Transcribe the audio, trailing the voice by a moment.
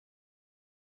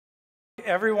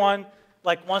Everyone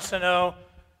wants to know,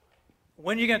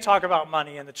 when are you going to talk about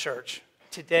money in the church?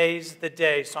 Today's the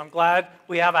day. So I'm glad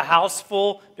we have a house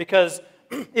full, because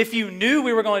if you knew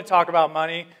we were going to talk about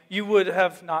money, you would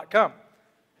have not come.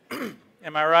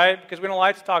 Am I right? Because we don't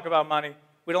like to talk about money.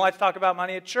 We don't like to talk about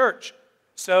money at church.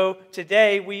 So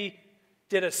today we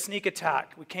did a sneak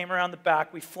attack. We came around the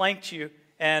back, we flanked you,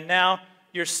 and now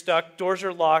you're stuck. Doors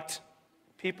are locked.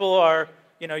 People are,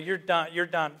 you're done. You're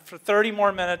done. For 30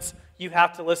 more minutes, you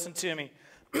have to listen to me.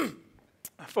 I'm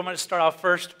going to start off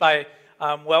first by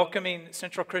welcoming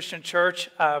Central Christian Church.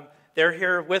 They're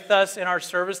here with us in our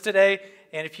service today,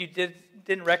 and if you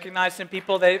didn't recognize some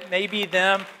people, they may be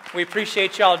them. We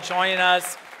appreciate y'all joining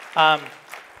us.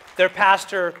 Their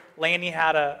pastor, Lanny,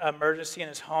 had an emergency in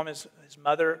his home. His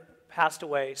mother passed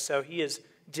away, so he is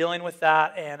dealing with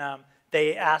that, and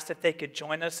they asked if they could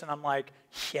join us, and I'm like,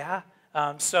 yeah.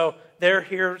 So they're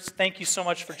here. Thank you so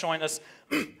much for joining us.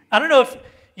 I don't know if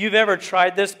you've ever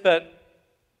tried this, but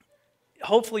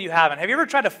hopefully you haven't. Have you ever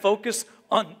tried to focus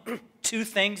on two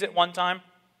things at one time?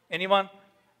 Anyone?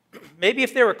 Maybe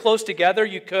if they were close together,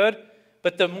 you could,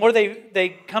 but the more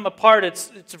they come apart, it's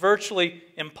virtually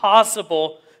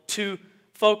impossible to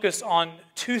focus on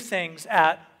two things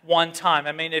at one time.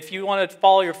 I mean, if you want to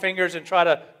follow your fingers and try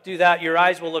to do that, your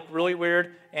eyes will look really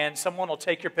weird, and someone will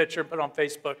take your picture and put it on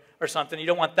Facebook or something. You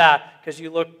don't want that because you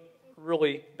look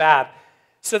really bad.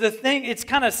 So it's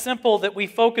kind of simple that we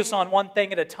focus on one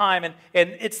thing at a time, and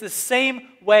it's the same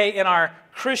way in our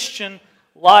Christian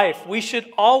life. We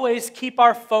should always keep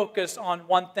our focus on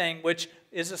one thing, which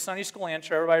is a Sunday school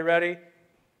answer. Everybody ready?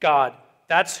 God.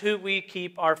 That's who we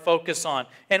keep our focus on.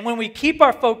 And when we keep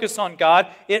our focus on God,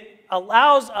 it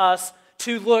allows us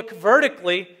to look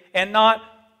vertically and not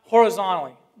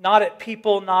horizontally, not at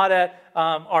people, not at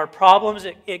our problems.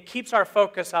 It keeps our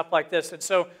focus up like this. And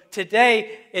so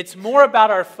today, it's more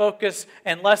about our focus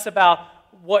and less about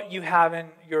what you have in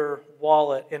your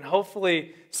wallet. And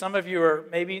hopefully, some of you are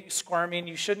maybe squirming.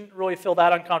 You shouldn't really feel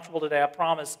that uncomfortable today, I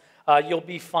promise. You'll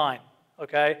be fine,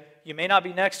 okay? You may not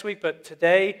be next week, but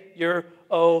today, you're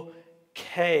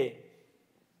okay.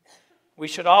 We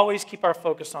should always keep our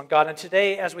focus on God. And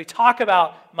today, as we talk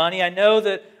about money, I know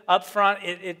that up front,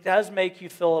 it does make you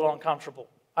feel a little uncomfortable.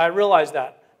 I realize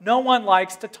that. No one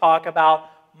likes to talk about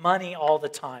money all the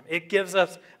time. It gives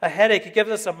us a headache. It gives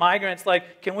us a migraine. It's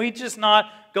like, can we just not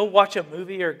go watch a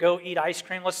movie or go eat ice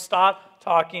cream? Let's stop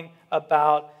talking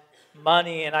about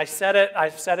money. And I've said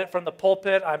it from the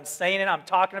pulpit. I'm saying it. I'm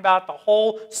talking about it. The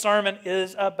whole sermon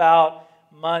is about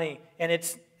money. And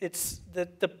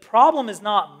the problem is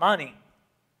not money.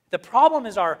 The problem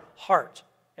is our heart.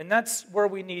 And that's where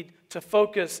we need to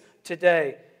focus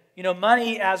today.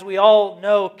 Money, as we all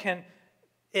know,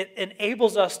 it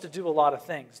enables us to do a lot of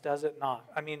things, does it not?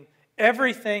 I mean,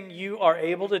 everything you are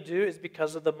able to do is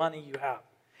because of the money you have.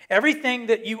 Everything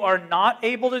that you are not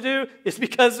able to do is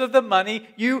because of the money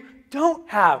you don't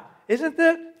have. Isn't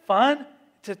it fun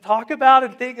to talk about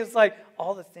and think it's like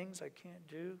all the things I can't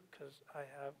do because I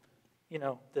have,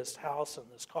 this house and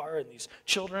this car and these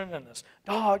children and this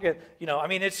dog and,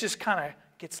 it's just kind of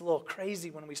gets a little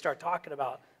crazy when we start talking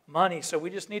about money. So we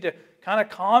just need to kind of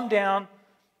calm down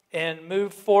and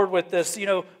move forward with this.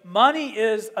 Money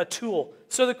is a tool.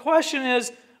 So the question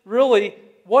is, really,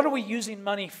 what are we using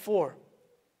money for?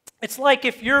 It's like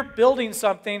if you're building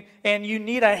something and you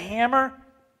need a hammer,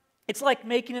 it's like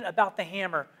making it about the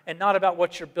hammer and not about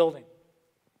what you're building.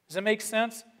 Does that make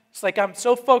sense? It's like I'm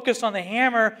so focused on the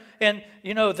hammer and,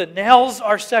 the nails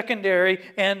are secondary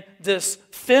and this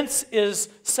fence is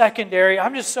secondary.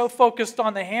 I'm just so focused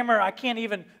on the hammer, I can't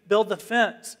even build the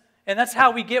fence. And that's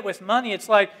how we get with money. It's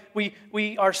like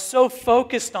we are so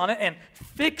focused on it and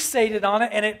fixated on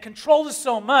it, and it controls us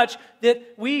so much that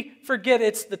we forget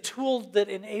it's the tool that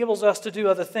enables us to do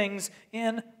other things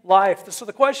in life. So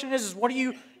the question is what are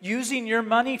you using your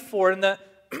money for? And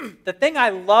the thing I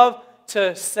love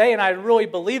to say, and I really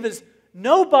believe, is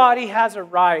nobody has a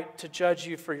right to judge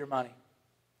you for your money.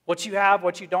 What you have,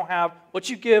 what you don't have, what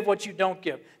you give, what you don't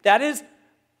give. That is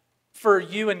for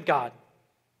you and God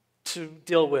to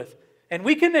deal with. And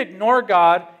we can ignore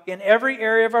God in every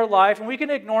area of our life, and we can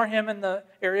ignore Him in the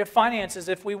area of finances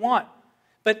if we want.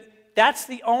 But that's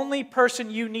the only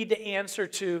person you need to answer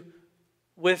to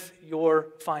with your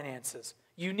finances.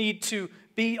 You need to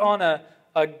be on a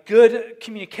good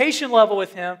communication level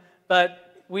with Him,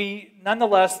 but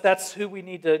nonetheless, that's who we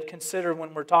need to consider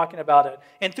when we're talking about it.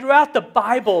 And throughout the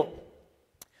Bible,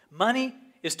 money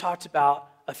is talked about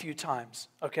a few times,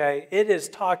 okay? It is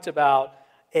talked about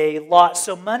a lot.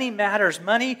 So money matters.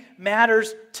 Money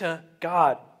matters to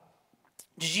God.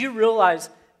 Did you realize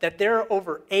that there are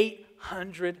over 8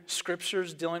 800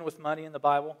 scriptures dealing with money in the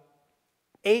Bible.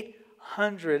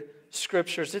 800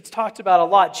 scriptures. It's talked about a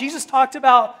lot. Jesus talked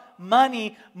about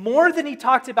money more than he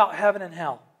talked about heaven and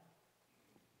hell.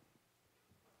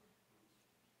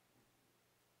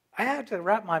 I had to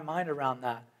wrap my mind around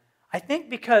that. I think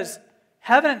because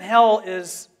heaven and hell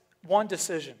is one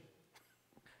decision.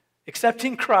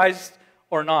 Accepting Christ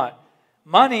or not.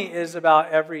 Money is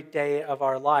about every day of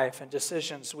our life and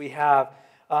decisions we have.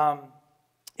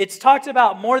 It's talked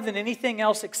about more than anything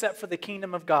else except for the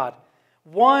kingdom of God.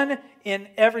 1 in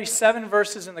every 7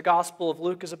 verses in the Gospel of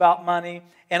Luke is about money,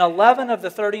 and 11 of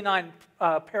the 39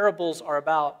 parables are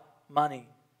about money.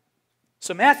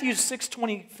 So Matthew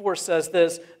 6:24 says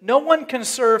this, "No one can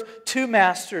serve 2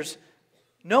 masters.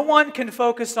 No one can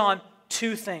focus on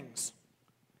 2 things.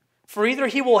 For either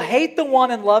he will hate the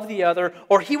one and love the other,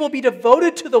 or he will be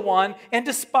devoted to the one and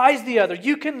despise the other.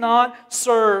 You cannot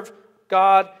serve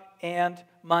God and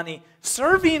money."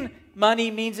 Serving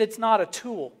money means it's not a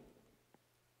tool.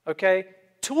 Okay?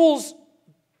 Tools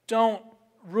don't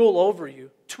rule over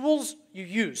you. Tools you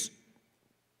use.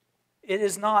 It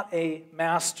is not a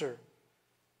master.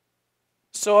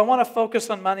 So I want to focus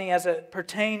on money as it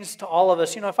pertains to all of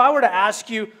us. You know, if I were to ask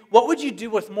you, what would you do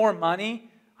with more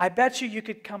money? I bet you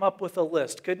could come up with a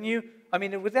list, couldn't you? I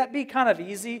mean, would that be kind of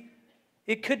easy?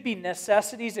 It could be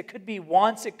necessities, it could be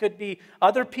wants, it could be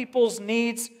other people's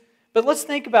needs. But let's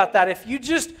think about that. If you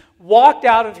just walked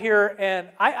out of here and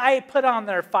I put on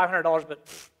there $500, but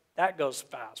that goes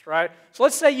fast, right? So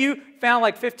let's say you found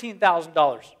like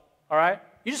 $15,000, all right?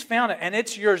 You just found it, and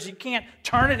it's yours. You can't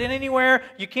turn it in anywhere.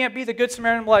 You can't be the Good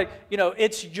Samaritan like,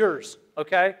 it's yours,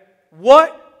 okay?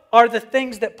 What are the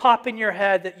things that pop in your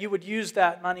head that you would use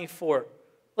that money for?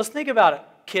 Let's think about it.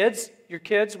 Kids, your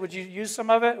kids, would you use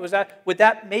some of it? Would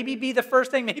that maybe be the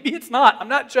first thing? Maybe it's not. I'm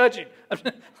not judging. I'm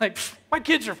like, my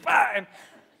kids are fine.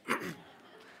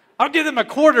 I'll give them a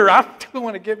quarter. I don't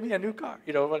want to give me a new car.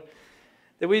 But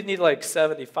we need like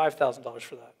 $75,000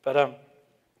 for that. But how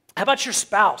about your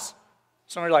spouse?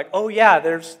 Somebody's like, oh yeah,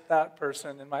 there's that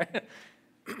person in my...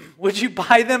 Would you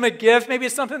buy them a gift? Maybe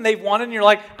it's something they've wanted and you're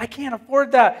like, I can't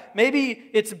afford that. Maybe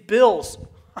it's bills.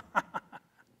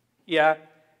 Yeah,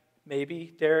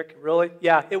 maybe, Derek, really?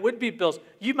 Yeah, it would be bills.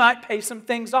 You might pay some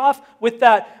things off with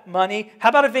that money. How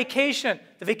about a vacation?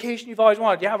 The vacation you've always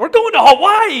wanted. Yeah, we're going to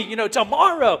Hawaii,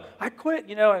 tomorrow. I quit,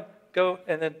 and go,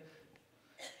 and then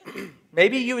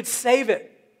maybe you would save it.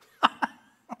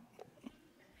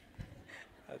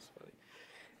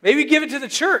 Maybe give it to the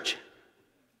church.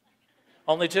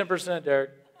 Only 10%, Derek.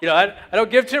 I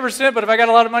don't give 10%, but if I got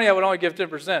a lot of money, I would only give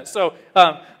 10%. So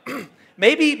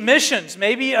maybe missions,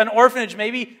 maybe an orphanage,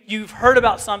 maybe you've heard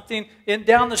about something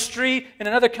down the street in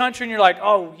another country, and you're like,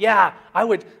 oh yeah, I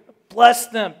would bless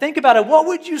them. Think about it. What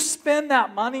would you spend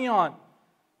that money on?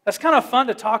 That's kind of fun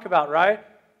to talk about, right?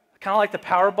 Kind of like the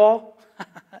Powerball.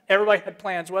 Everybody had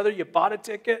plans, whether you bought a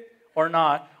ticket or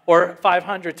not, or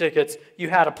 500 tickets, you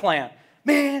had a plan.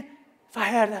 Man, if I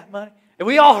had that money. And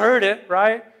we all heard it,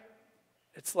 right?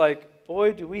 It's like,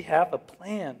 boy, do we have a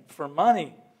plan for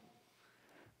money.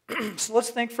 So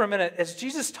let's think for a minute. As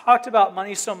Jesus talked about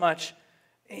money so much,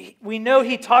 we know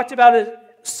he talked about it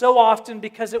so often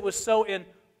because it was so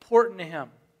important to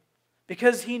him.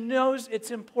 Because he knows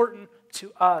it's important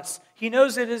to us. He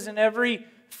knows it is in every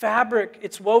fabric.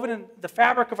 It's woven in the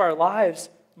fabric of our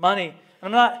lives, money.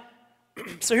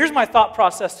 So here's my thought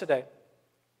process today.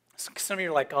 Some of you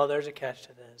are like, oh, there's a catch to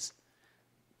this.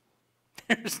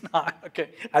 There's not. Okay.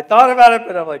 I thought about it,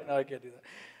 but I'm like, no, I can't do that.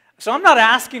 So I'm not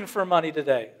asking for money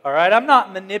today, all right? I'm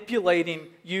not manipulating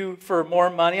you for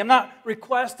more money. I'm not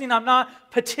requesting. I'm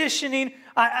not petitioning.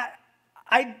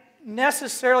 I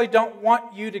necessarily don't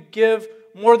want you to give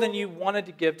more than you wanted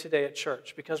to give today at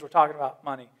church because we're talking about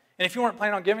money. And if you weren't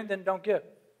planning on giving, then don't give.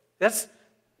 That's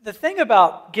the thing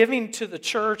about giving to the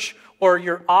church or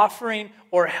your offering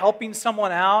or helping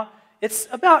someone out. It's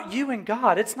about you and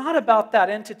God. It's not about that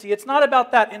entity. It's not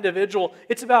about that individual.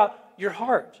 It's about your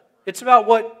heart. It's about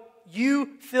what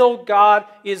you feel God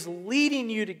is leading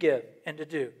you to give and to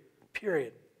do.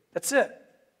 Period. That's it.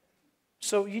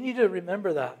 So you need to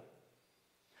remember that.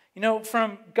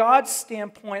 From God's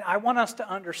standpoint, I want us to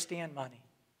understand money.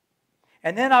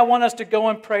 And then I want us to go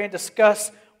and pray and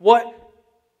discuss what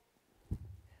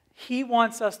He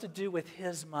wants us to do with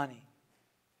His money.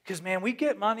 Because, man, we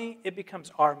get money, it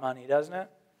becomes our money, doesn't it?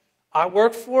 I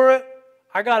work for it.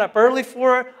 I got up early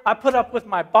for it. I put up with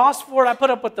my boss for it. I put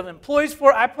up with the employees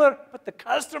for it. I put up with the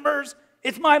customers.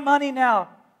 It's my money now.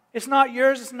 It's not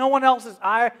yours. It's no one else's.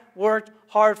 I worked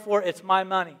hard for it. It's my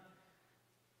money.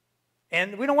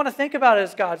 And we don't want to think about it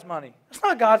as God's money. It's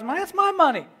not God's money. It's my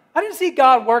money. I didn't see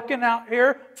God working out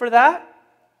here for that.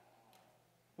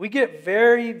 We get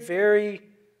very, very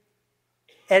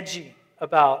edgy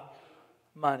about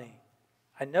money.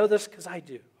 I know this because I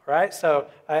do, all right? So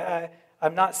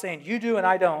I'm not saying you do and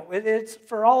I don't. It's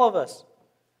for all of us.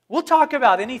 We'll talk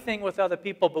about anything with other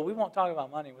people, but we won't talk about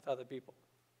money with other people,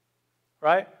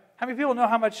 right? How many people know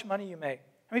how much money you make?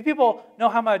 How many people know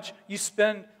how much you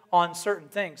spend on certain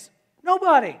things?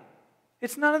 Nobody.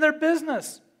 It's none of their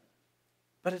business.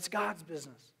 But it's God's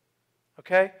business,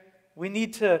 okay? We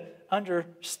need to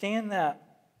understand that.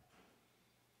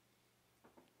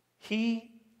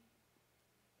 He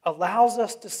allows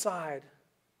us to decide.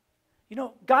 You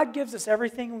know, God gives us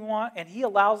everything we want, and He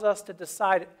allows us to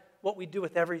decide what we do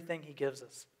with everything He gives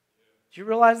us. Do you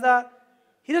realize that?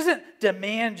 He doesn't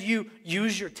demand you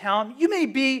use your talent. You may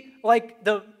be like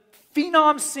the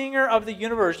phenom singer of the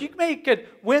universe. You could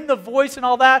win the voice and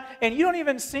all that, and you don't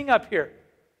even sing up here.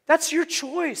 That's your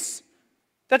choice.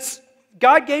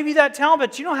 God gave you that talent,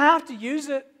 but you don't have to use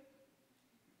it.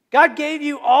 God gave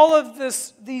you all of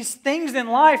these things in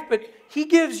life, but He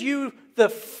gives you the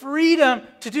freedom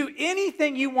to do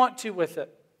anything you want to with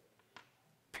it.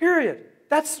 Period.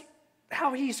 That's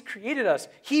how He's created us.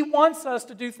 He wants us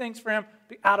to do things for Him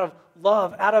out of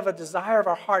love, out of a desire of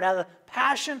our heart, out of the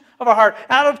passion of our heart,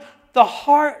 out of the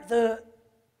heart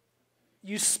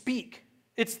you speak.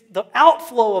 It's the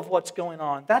outflow of what's going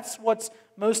on. That's what's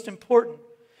most important.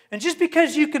 And just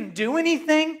because you can do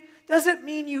anything doesn't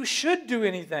mean you should do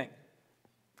anything.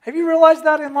 Have you realized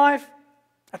that in life?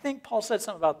 I think Paul said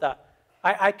something about that.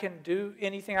 I can do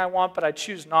anything I want, but I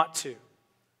choose not to,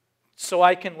 so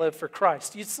I can live for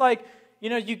Christ. It's like, you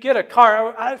know, you get a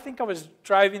car. I think I was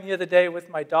driving the other day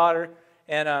with my daughter,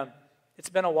 and it's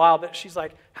been a while, but she's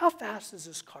like, how fast does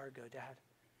this car go, Dad?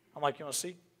 I'm like, you want to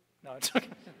see? No, it's okay.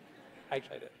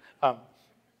 Actually, I did.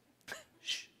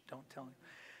 Shh, don't tell him.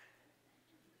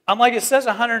 I'm like, it says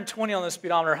 120 on the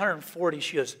speedometer, 140.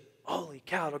 She goes, holy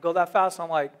cow, it'll go that fast? I'm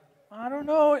like, I don't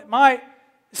know, it might.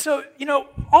 So, you know,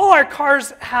 all our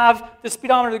cars have the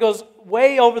speedometer that goes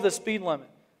way over the speed limit.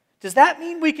 Does that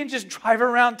mean we can just drive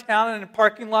around town and in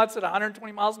parking lots at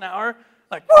 120 miles an hour?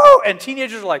 Like, whoa! And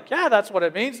teenagers are like, yeah, that's what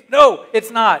it means. No,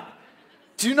 it's not.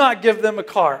 Do not give them a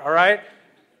car, all right?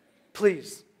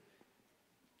 Please.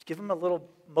 Give them a little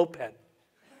moped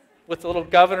with a little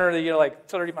governor that you're like,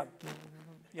 30 miles,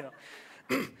 you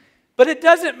know. But it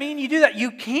doesn't mean you do that.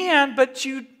 You can, but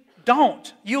you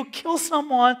don't. You'll kill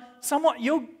someone,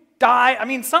 you'll die. I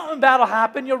mean, something bad will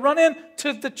happen. You'll run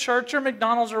into the church or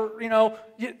McDonald's or, you know,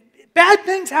 bad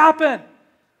things happen.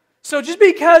 So just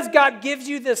because God gives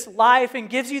you this life and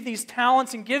gives you these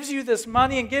talents and gives you this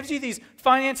money and gives you these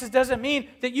finances doesn't mean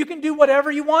that you can do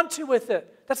whatever you want to with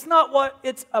it. That's not what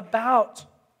it's about.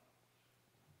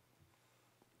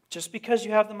 Just because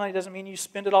you have the money doesn't mean you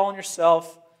spend it all on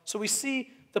yourself. So we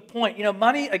see the point. You know,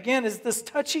 money, again, is this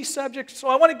touchy subject. So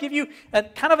I want to give you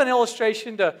kind of an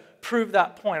illustration to prove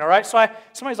that point, all right? So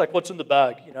somebody's like, what's in the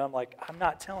bag? You know, I'm like, I'm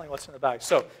not telling what's in the bag.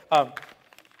 So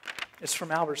it's from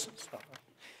Albertsons.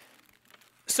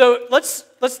 So let's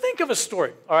think of a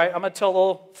story, all right? I'm going to tell a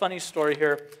little funny story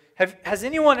here. Has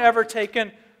anyone ever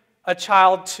taken a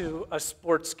child to a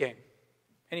sports game?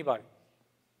 Anybody?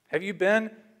 Have you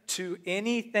been to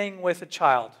anything with a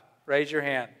child? Raise your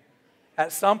hand.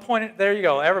 At some point, there you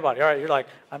go, everybody. All right, you're like,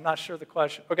 I'm not sure the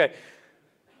question. Okay.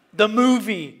 The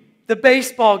movie, the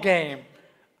baseball game,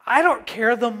 I don't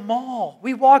care, the mall.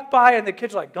 We walk by and the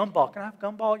kids are like, gumball, can I have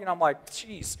gumball? You know, I'm like,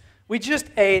 geez, we just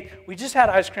ate, we just had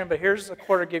ice cream, but here's a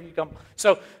quarter, give you gumball.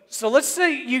 So let's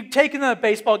say you take them to a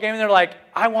baseball game and they're like,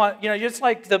 I want, you know, it's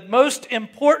like the most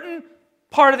important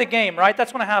part of the game, right?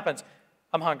 That's when it happens.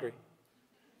 I'm hungry.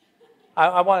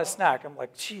 I want a snack. I'm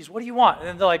like, geez, what do you want? And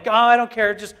then they're like, oh, I don't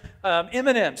care, just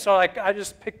M&M's. So like, I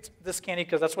just picked this candy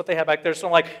because that's what they have back there. So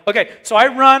I'm like, okay, so I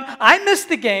run. I miss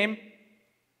the game,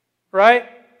 right,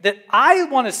 that I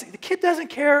want to see. The kid doesn't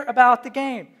care about the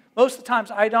game. Most of the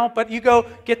times I don't, but you go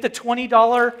get the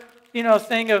 $20, you know,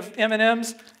 thing of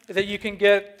M&M's that you can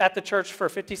get at the church for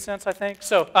 50 cents, I think.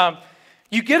 So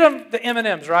you get them the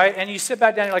M&M's, right? And you sit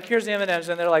back down, you're like, here's the M&M's.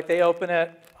 And they're like, they open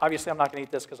it. Obviously, I'm not going to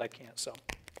eat this because I can't,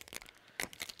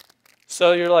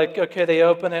 So you're like, okay, they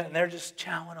open it, and they're just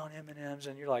chowing on M&M's,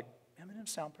 and you're like, M&M's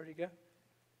sound pretty good.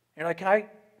 And you're like,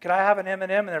 can I have an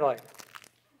M&M? And they're like,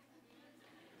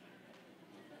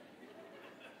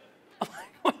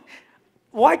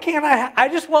 why can't I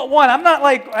just want one. I'm not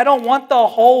like, I don't want the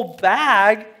whole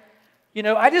bag. You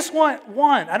know, I just want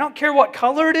one. I don't care what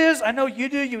color it is. I know you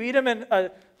do. You eat them in a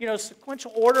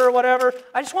sequential order or whatever.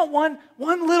 I just want one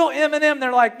little M&M.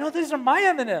 They're like, no, these are my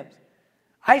M&Ms.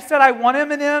 I said I want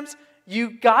M&Ms.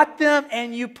 you got them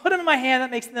and you put them in my hand.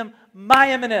 That makes them my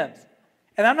M&Ms.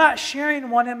 And I'm not sharing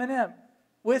one M&M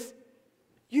with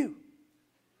you.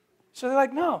 So they're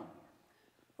like, no.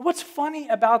 What's funny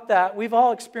about that, we've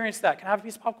all experienced that. Can I have a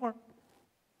piece of popcorn?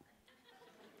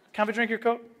 Can I have a drink of your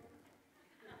Coke?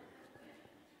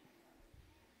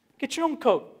 Get your own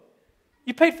Coke.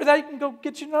 You paid for that, you can go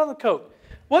get you another Coke.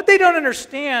 What they don't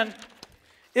understand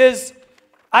is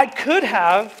I could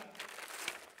have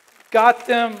got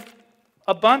them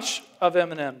a bunch of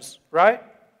M&Ms, right?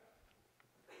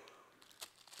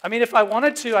 I mean, if I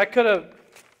wanted to, I could have,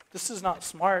 this is not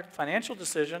smart, financial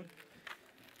decision,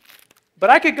 but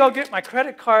I could go get my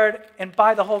credit card and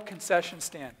buy the whole concession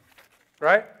stand,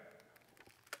 right?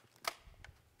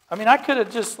 I mean, I could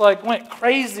have just like went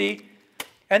crazy,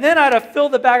 and then I'd have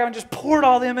filled the bag and just poured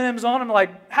all the M&Ms on them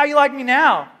like, how you like me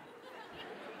now?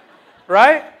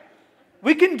 Right?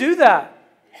 We can do that.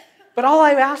 But all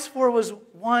I asked for was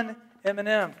one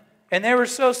M&M. And they were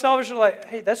so selfish, they're like,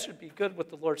 hey, that should be good with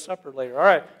the Lord's Supper later. All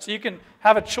right, so you can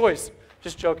have a choice.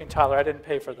 Just joking, Tyler, I didn't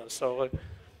pay for those. So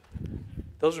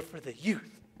those are for the youth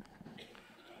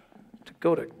to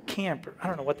go to camp. Or I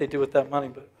don't know what they do with that money,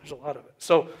 but there's a lot of it.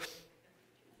 So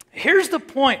here's the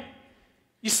point.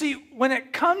 You see, when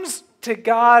it comes to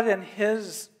God and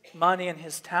His money and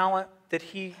His talent that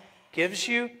He gives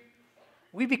you,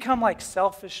 we become like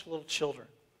selfish little children.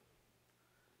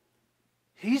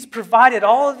 He's provided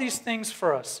all of these things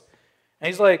for us. And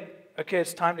He's like, okay,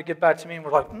 it's time to get back to me. And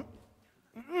we're like,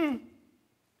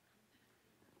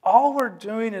 All we're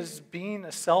doing is being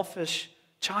a selfish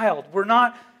child. We're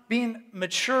not being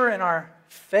mature in our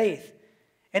faith.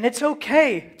 And it's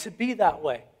okay to be that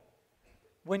way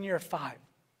when you're 5.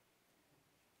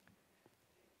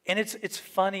 And it's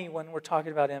funny when we're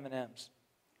talking about M&Ms,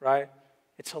 right?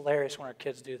 It's hilarious when our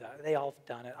kids do that. They all have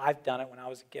done it. I've done it when I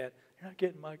was a kid. You're not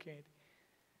getting my candy.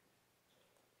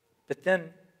 But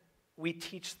then we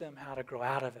teach them how to grow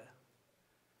out of it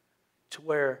to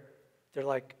where they're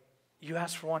like, you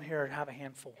ask for one here and have a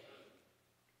handful.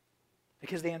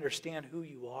 Because they understand who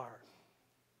you are.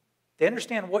 They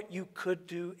understand what you could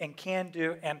do and can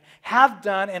do and have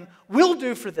done and will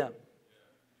do for them.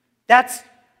 That's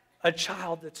a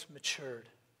child that's matured.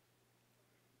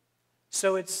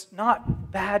 So it's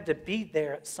not bad to be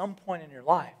there at some point in your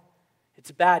life.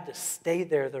 It's bad to stay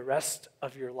there the rest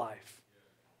of your life.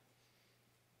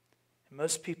 And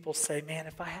most people say, man,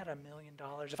 if I had $1 million,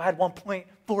 if I had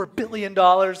 $1.4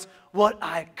 billion, what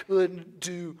I couldn't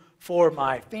do for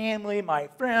my family, my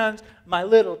friends, my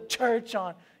little church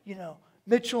on,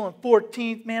 Mitchell and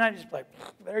 14th, man, I just like,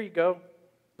 there you go.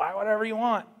 Buy whatever you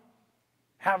want.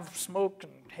 Have smoke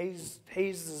and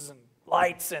hazes and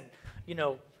lights and,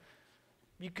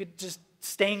 you could just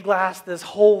stained glass this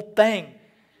whole thing.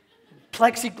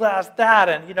 Plexiglass that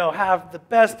and, have the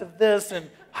best of this and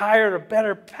hire a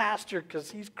better pastor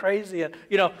because he's crazy. And,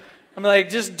 I'm like,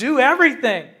 just do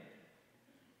everything.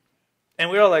 And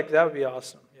we were like, that would be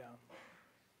awesome. Yeah.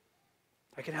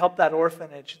 I could help that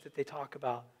orphanage that they talk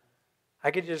about.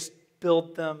 I could just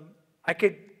build them. I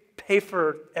could pay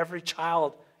for every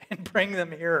child and bring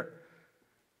them here.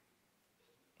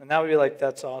 And that would be like,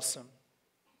 that's awesome.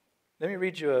 Let me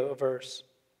read you a verse.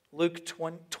 Luke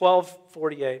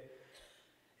 12:48.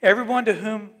 Everyone to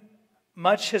whom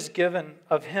much is given,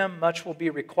 of him much will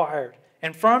be required.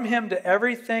 And from him to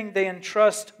everything they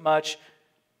entrust much,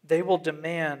 they will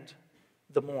demand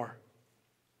the more.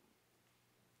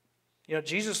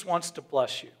 Jesus wants to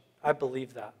bless you. I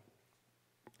believe that.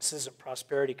 This isn't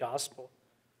prosperity gospel.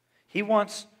 He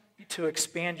wants to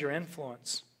expand your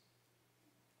influence.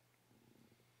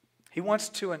 He wants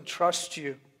to entrust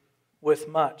you with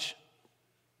much.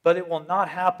 But it will not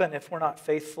happen if we're not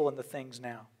faithful in the things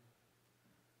now.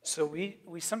 So we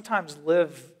sometimes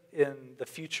live in the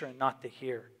future and not the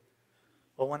here.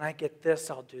 Well, when I get this,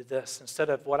 I'll do this. Instead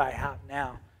of what I have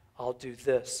now, I'll do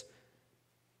this.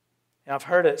 And I've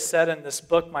heard it said in this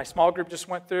book my small group just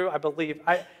went through. I believe,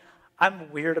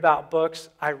 I'm weird about books.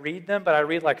 I read them, but I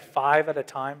read like 5 at a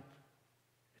time.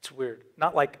 It's weird.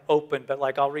 Not like open, but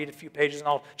like I'll read a few pages and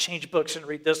I'll change books and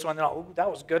read this one. And that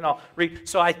was good. And I'll read.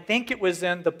 So I think it was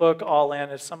in the book All In.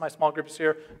 If some of my small groups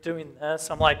here doing this,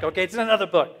 I'm like, okay, it's in another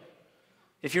book.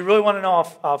 If you really want to know,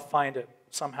 I'll find it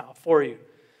somehow for you.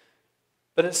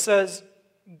 But it says,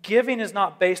 giving is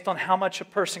not based on how much a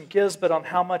person gives, but on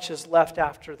how much is left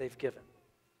after they've given.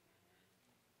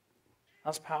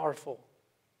 That's powerful.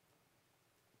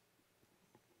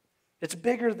 It's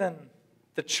bigger than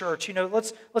the church.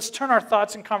 Let's turn our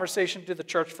thoughts and conversation to the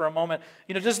church for a moment.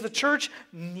 Does the church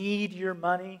need your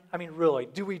money? I mean, really,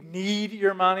 do we need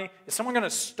your money? Is someone going to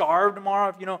starve tomorrow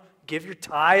if you don't give your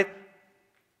tithe?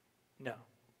 No.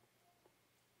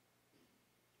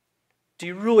 Do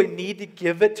you really need to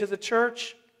give it to the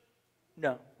church?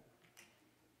 No.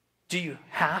 Do you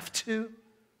have to?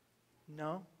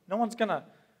 No. We're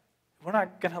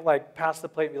not going to like pass the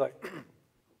plate and be like,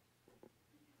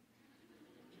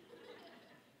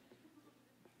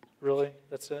 really?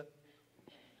 That's it?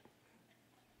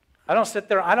 I don't sit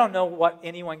there. I don't know what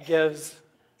anyone gives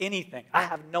anything. I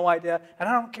have no idea, and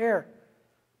I don't care.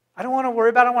 I don't want to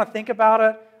worry about it. I don't want to think about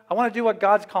it. I want to do what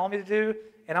God's called me to do,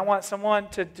 and I want someone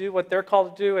to do what they're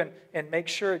called to do and make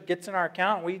sure it gets in our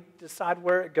account, and we decide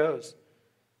where it goes.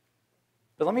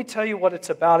 But let me tell you what it's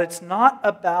about. It's not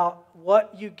about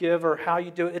what you give or how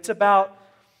you do it. It's about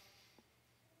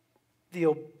the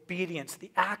obedience,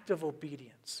 the act of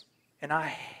obedience. And I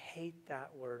hate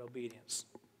that word, obedience,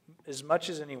 as much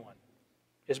as anyone,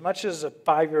 as much as a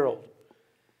 5-year-old.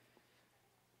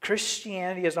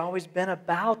 Christianity has always been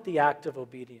about the act of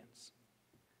obedience.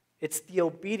 It's the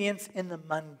obedience in the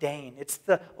mundane. It's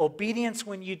the obedience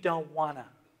when you don't want to.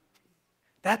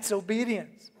 That's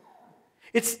obedience.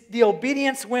 It's the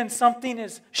obedience when something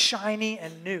is shiny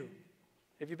and new.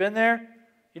 Have you been there?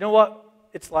 You know what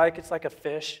it's like? It's like a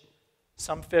fish.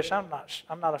 Some fish, I'm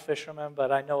not a fisherman,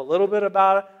 but I know a little bit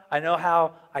about it. I know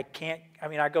how I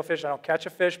go fishing, I don't catch a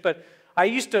fish, but I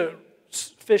used to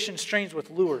fish in streams with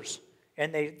lures,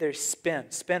 and they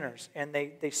spinners, and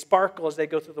they sparkle as they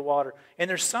go through the water. And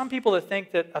there's some people that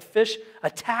think that a fish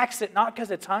attacks it not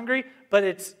because it's hungry, but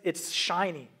it's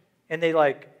shiny. And they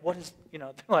like, they're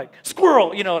like,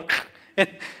 squirrel,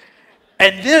 and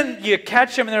then you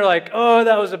catch them and they're like, oh,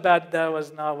 that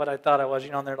was not what I thought it was,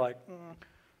 and they're like,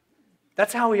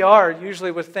 That's how we are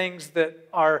usually with things that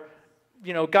are,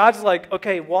 God's like,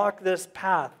 okay, walk this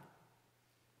path.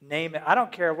 Name it. I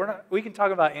don't care. We can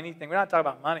talk about anything. We're not talking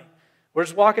about money. We're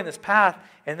just walking this path,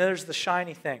 and there's the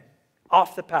shiny thing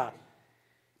off the path.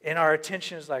 And our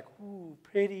attention is like, ooh,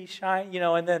 pretty shiny,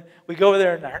 and then we go over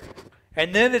there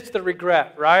and then it's the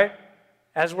regret, right?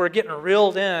 As we're getting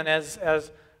reeled in,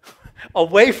 as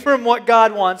away from what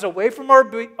God wants, away from our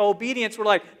obedience, we're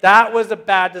like, that was a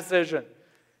bad decision.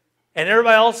 And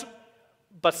everybody else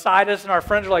beside us and our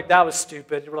friends are like, that was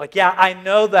stupid. We're like, yeah, I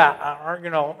know that.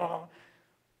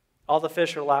 All the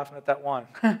fish are laughing at that one.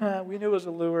 We knew it was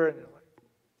a lure. And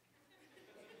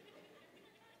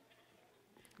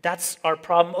that's our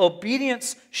problem.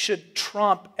 Obedience should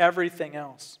trump everything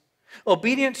else.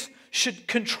 Obedience should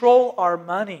control our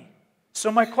money.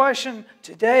 So my question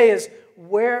today is,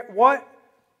 what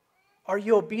are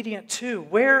you obedient to?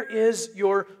 Where is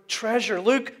your treasure?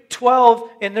 Luke 12,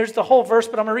 and there's the whole verse,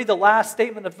 but I'm going to read the last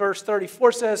statement of verse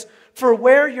 34, says, for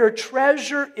where your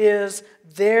treasure is,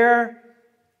 there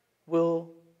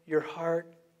will your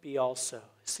heart be also.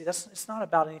 See, it's not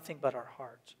about anything but our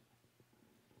heart.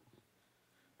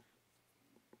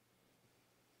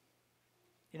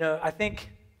 I think,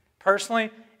 personally,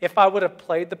 if I would have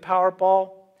played the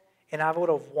Powerball and I would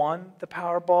have won the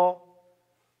Powerball,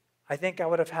 I think I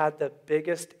would have had the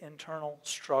biggest internal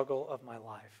struggle of my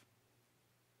life.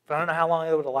 But I don't know how long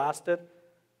it would have lasted,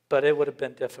 but it would have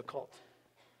been difficult.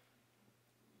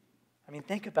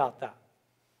 Think about that.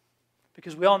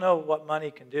 Because we all know what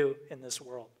money can do in this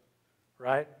world,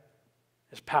 right?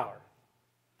 It's power.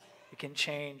 It can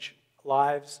change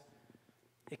lives.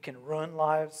 It can ruin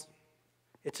lives.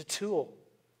 It's a tool.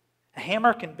 A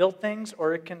hammer can build things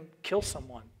or it can kill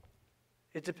someone.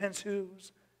 It depends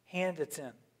whose hand it's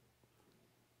in.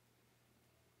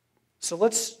 So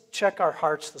let's check our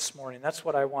hearts this morning. That's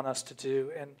what I want us to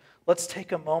do. And let's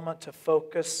take a moment to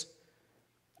focus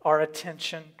our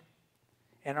attention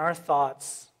and our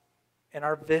thoughts and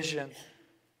our vision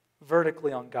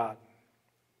vertically on God.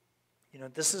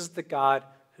 This is the God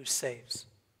who saves.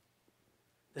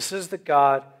 This is the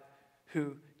God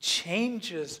who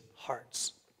changes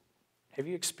hearts. Have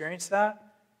you experienced that?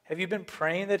 Have you been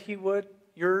praying that He would?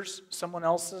 Yours, someone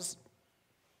else's?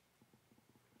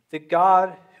 The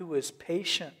God who is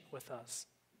patient with us.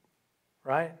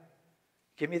 Right?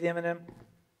 Give me the M&M.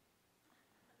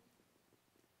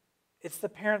 It's the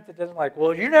parent that doesn't like,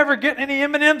 well, you're never getting any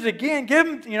M&Ms again.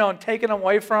 Give them, and taking them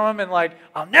away from them and like,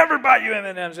 I'll never buy you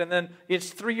M&Ms. And then it's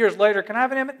 3 years later, can I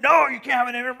have an M&M? No, you can't have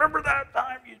an M&M. Remember that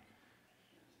time?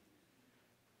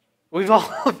 We've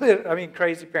all been,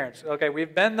 crazy parents. Okay,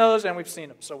 we've been those and we've seen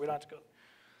them, so we don't have to go.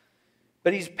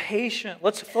 But He's patient.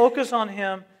 Let's focus on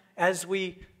Him as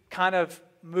we kind of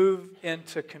move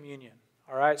into communion.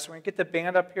 All right, so we're going to get the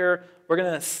band up here. We're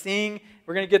going to sing.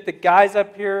 We're going to get the guys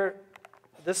up here.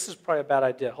 This is probably a bad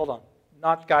idea. Hold on.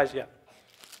 Not guys yet.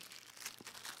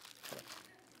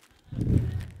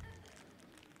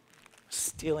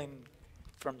 Stealing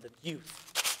from the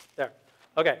youth. There.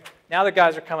 Okay, now the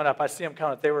guys are coming up. I see them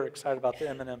coming up. They were excited about the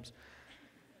M&Ms.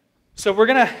 So we're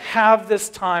going to have this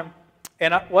time.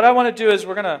 And what I want to do is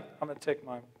I'm going to take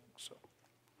mine. So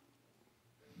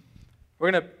we're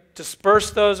going to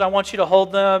disperse those. I want you to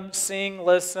hold them, sing,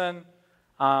 listen,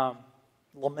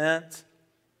 lament.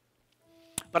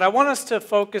 But I want us to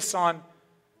focus on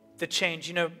the change.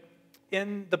 You know,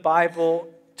 in the Bible,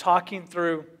 talking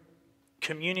through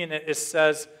communion, it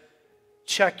says,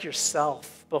 check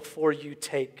yourself before you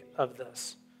take of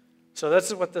this. So this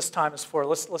is what this time is for.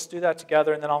 Let's do that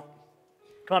together, and then I'll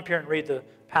come up here and read the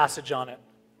passage on it.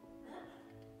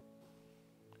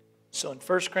 So in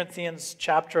 1 Corinthians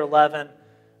chapter 11,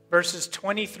 verses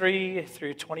 23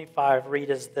 through 25 read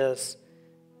as this.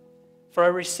 For I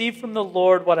received from the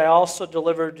Lord what I also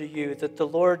delivered to you, that the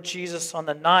Lord Jesus on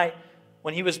the night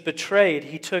when he was betrayed,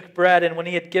 he took bread, and when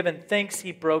he had given thanks,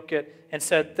 he broke it and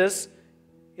said, this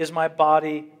is my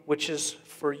body, which is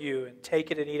for you, and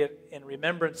take it and eat it in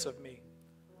remembrance of me.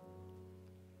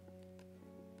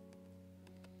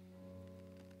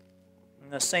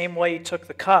 In the same way, he took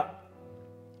the cup,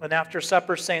 and after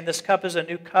supper, saying, this cup is a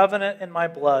new covenant in my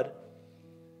blood.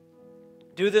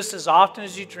 Do this as often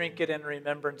as you drink it in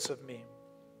remembrance of me.